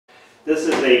This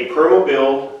is a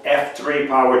Permobil F3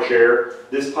 power chair.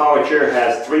 This power chair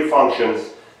has three functions: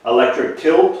 electric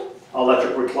tilt,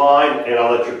 electric recline, and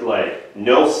electric leg.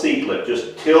 No seat lift,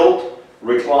 just tilt,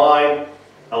 recline,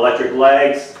 electric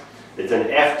legs. It's an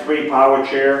F3 power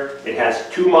chair. It has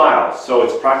 2 miles, so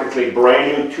it's practically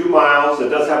brand new, 2 miles. It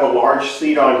does have a large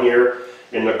seat on here,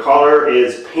 and the color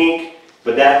is pink,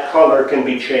 but that color can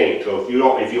be changed. So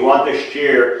if you want this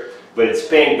chair, but it's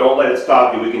pink, don't let it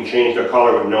stop you. We can change the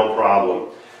color with no problem.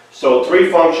 So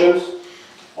 3 functions.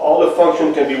 All the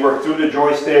functions can be worked through the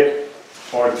joystick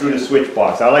or through the switch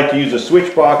box. I like to use the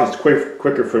switch box. It's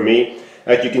quicker for me.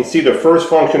 As you can see, the first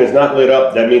function is not lit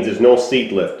up. That means there's no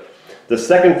seat lift. The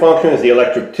second function is the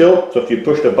electric tilt. So if you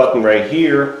push the button right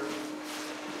here,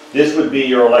 this would be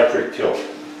your electric tilt.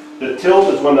 The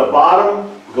tilt is when the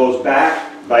bottom goes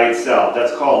back by itself.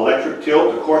 That's called electric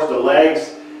tilt. Of course, the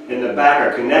legs in the back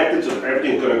are connected, so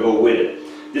everything's going to go with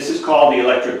it. This is called the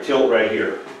electric tilt right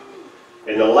here.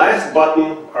 And the last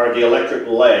button are the electric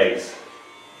legs.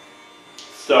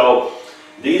 So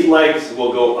these legs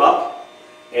will go up,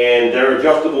 and they're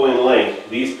adjustable in length.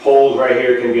 These poles right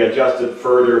here can be adjusted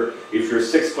further. If you're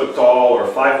 6 foot tall or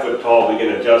 5 foot tall, we can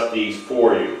adjust these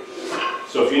for you.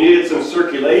 So if you needed some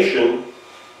circulation,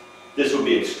 this would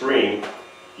be extreme.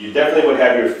 You definitely would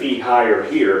have your feet higher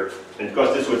here, and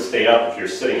because this would stay up if you're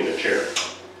sitting in the chair.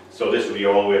 So this would be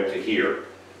all the way up to here.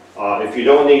 If you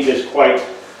don't need this quite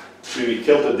to be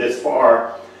tilted this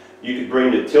far, you could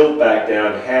bring the tilt back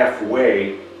down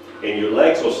halfway, and your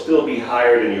legs will still be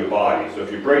higher than your body. So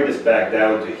if you bring this back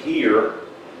down to here,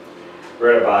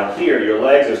 right about here, your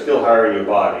legs are still higher than your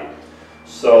body.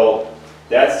 So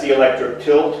that's the electric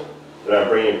tilt that I'm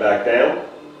bringing back down.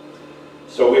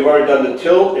 So we've already done the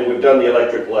tilt and we've done the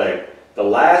electric leg. The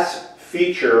last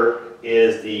feature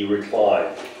is the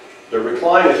recline. The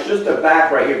recline is just the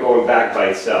back right here going back by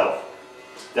itself.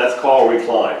 That's called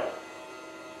recline.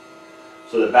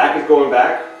 So the back is going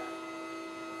back.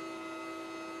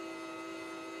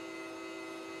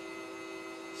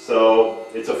 So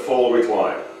it's a full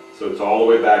recline. So it's all the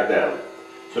way back down.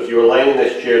 So if you were laying in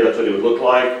this chair, that's what it would look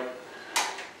like.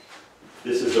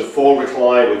 This is a full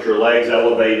recline with your legs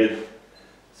elevated.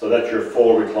 So that's your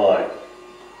full recline.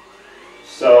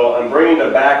 So I'm bringing the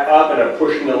back up and I'm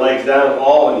pushing the legs down,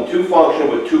 all in 2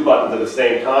 functions with 2 buttons at the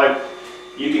same time.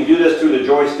 You can do this through the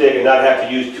joystick and not have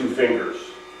to use 2 fingers.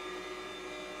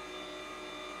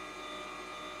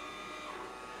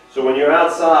 So when you're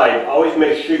outside, always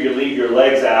make sure you leave your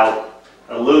legs out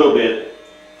a little bit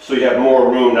so you have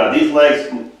more room. Now these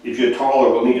legs, if you're taller,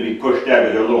 will need to be pushed down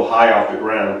because they're a little high off the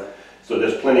ground. So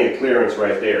there's plenty of clearance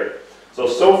right there.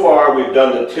 So far we've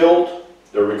done the tilt,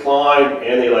 the recline,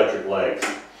 and the electric legs.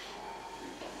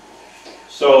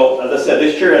 So as I said,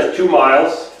 this chair has 2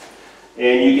 miles,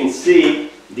 and you can see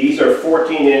these are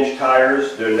 14-inch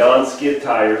tires. They're non-skid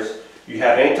tires. You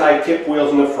have anti-tip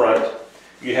wheels in the front.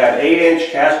 You have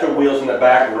 8-inch caster wheels in the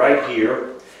back right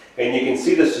here, and you can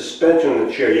see the suspension in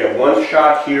the chair. You have one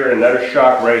shock here and another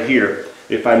shock right here.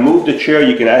 If I move the chair,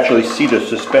 you can actually see the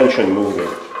suspension moving.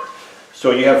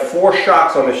 So you have 4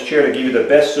 shocks on this chair to give you the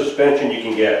best suspension you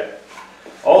can get.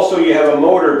 Also, you have a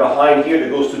motor behind here that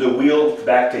goes to the wheel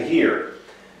back to here.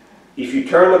 If you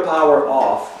turn the power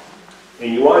off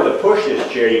and you wanted to push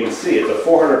this chair, you can see it's a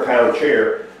 400-pound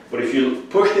chair, but if you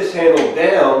push this handle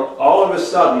down, all of a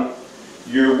sudden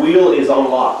your wheel is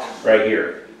unlocked right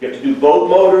here. You have to do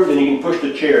both motors and you can push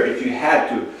the chair if you had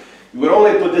to. You would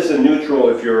only put this in neutral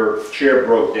if your chair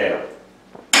broke down.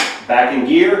 Back in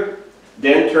gear,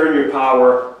 then turn your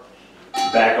power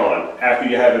back on after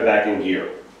you have it back in gear.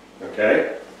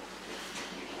 Okay?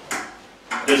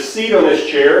 The seat on this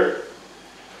chair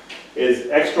is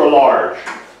extra large.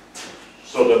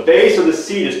 So the base of the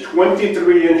seat is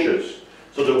 23 inches.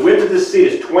 So the width of the seat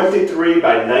is 23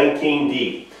 by 19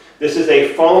 deep. This is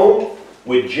a foam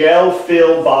with gel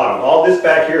filled bottom. All this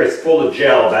back here is full of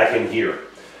gel back in here.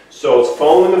 So it's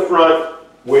foam in the front.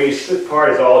 Where you sit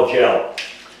part is all gel.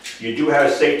 You do have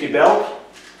a safety belt.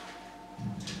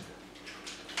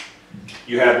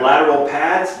 You have lateral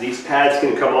pads. These pads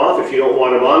can come off. If you don't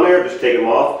want them on there, just take them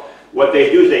off. What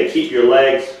they do is they keep your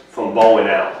legs from bowing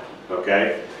out.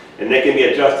 Okay? And they can be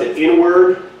adjusted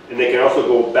inward, and they can also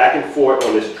go back and forth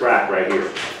on this track right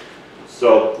here.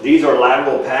 So these are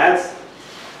lateral pads.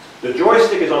 The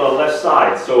joystick is on the left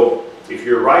side. So if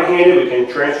you're right-handed, we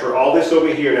can transfer all this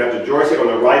over here and have the joystick on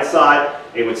the right side.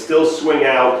 It would still swing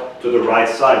out to the right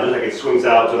side, just like it swings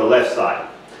out to the left side.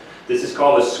 This is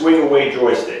called a swing away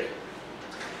joystick.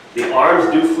 The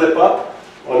arms do flip up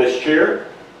on this chair.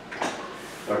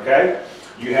 Okay?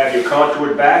 You have your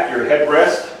contoured back, your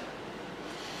headrest.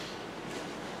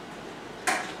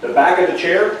 The back of the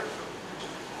chair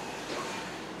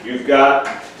You've got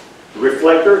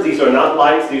reflectors. These are not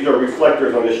lights, these are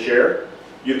reflectors on this chair.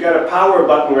 You've got a power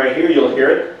button right here, you'll hear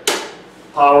it.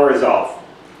 Power is off.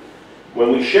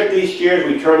 When we ship these chairs,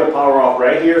 we turn the power off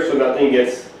right here so nothing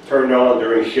gets turned on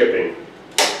during shipping.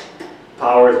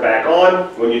 Power is back on.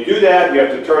 When you do that, you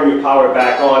have to turn your power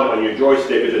back on your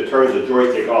joystick as it turns the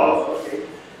joystick off.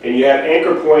 And you have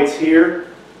anchor points here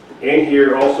and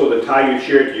here also to tie your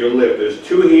chair to your lip. There's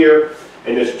 2 here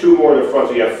and there's 2 more in the front,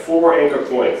 so you have 4 anchor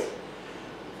points.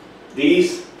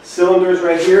 These cylinders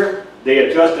right here, they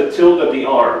adjust the tilt of the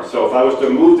arm. So if I was to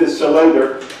move this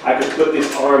cylinder, I could put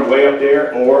this arm way up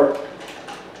there or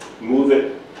move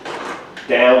it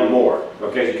down more.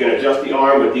 Okay, so you can adjust the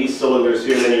arm with these cylinders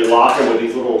here, then you lock them with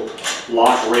these little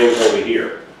lock rings over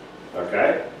here.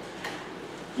 Okay?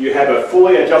 You have a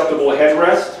fully adjustable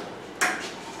headrest.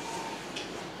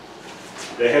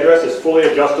 The headrest is fully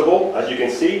adjustable, as you can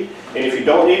see, and if you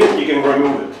don't need it, you can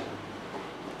remove it.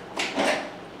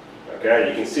 Okay,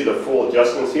 you can see the full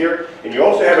adjustments here. And you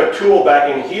also have a tool back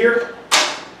in here.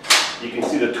 You can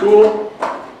see the tool.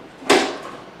 Let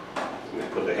me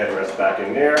put the headrest back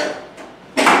in there.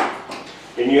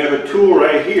 And you have a tool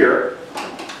right here.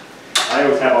 I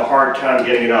always have a hard time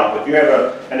getting it out, but you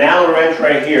have an Allen wrench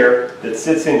right here that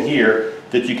sits in here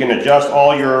that you can adjust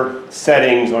all your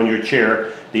settings on your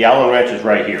chair. The Allen wrench is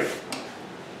right here.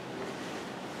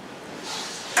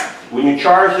 When you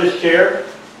charge this chair,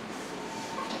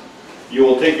 you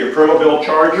will take your Permobil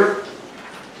charger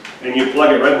and you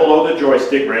plug it right below the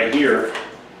joystick right here,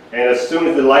 and as soon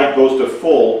as the light goes to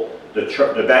full, the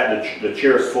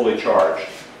chair is fully charged.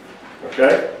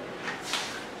 Okay?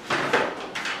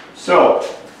 So,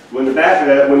 when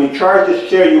you charge this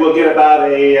chair, you will get about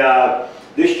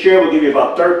this chair will give you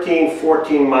about 13,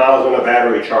 14 miles on a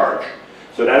battery charge.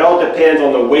 So that all depends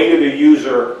on the weight of the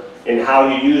user and how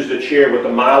you use the chair, what the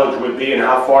mileage would be and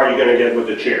how far you're going to get with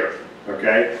the chair.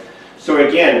 Okay? So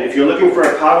again, if you're looking for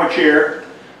a power chair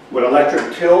with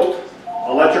electric tilt,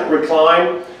 electric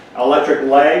recline, electric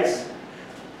legs,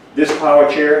 this power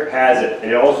chair has it.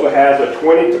 And it also has a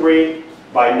 23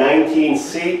 by 19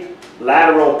 seat,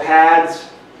 lateral pads.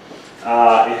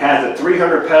 It has a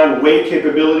 300-pound weight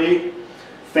capability.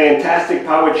 Fantastic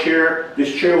power chair.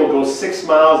 This chair will go 6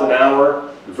 miles an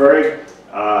hour. Very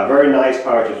nice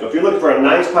power chair. So if you're looking for a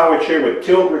nice power chair with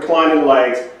tilt, recline, and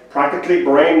legs, practically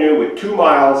brand new with 2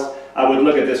 miles, I would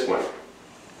look at this one.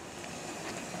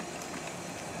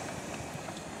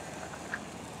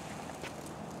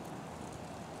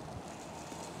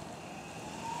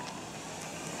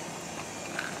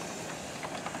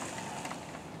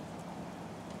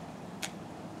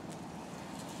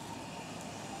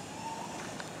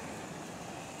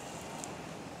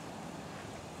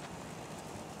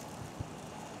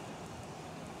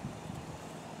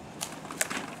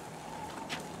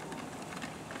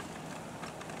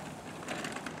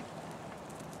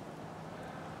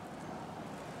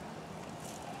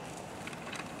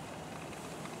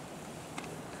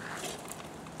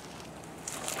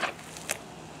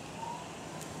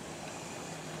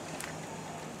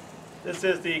 This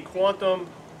is the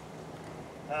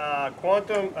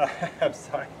I'm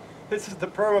sorry. This is the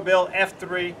Permobil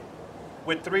F3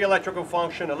 with 3 electrical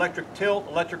function, electric tilt,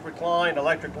 electric recline,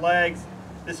 electric legs.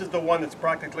 This is the one that's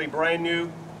practically brand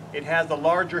new. It has the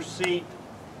larger seat.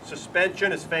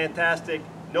 Suspension is fantastic.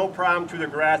 No problem through the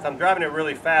grass. I'm driving it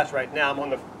really fast right now. I'm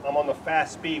on the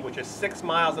fast speed, which is 6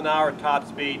 miles an hour top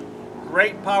speed.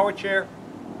 Great power chair,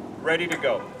 ready to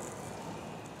go.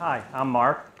 Hi, I'm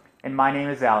Mark. And my name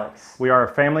is Alex. We are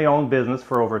a family-owned business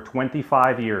for over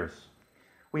 25 years.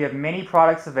 We have many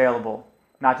products available,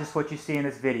 not just what you see in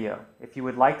this video. If you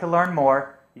would like to learn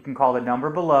more, you can call the number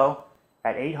below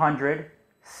at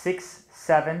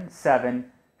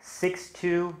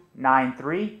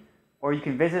 800-677-6293, or you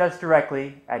can visit us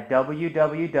directly at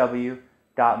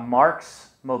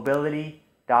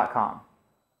www.marksmobility.com.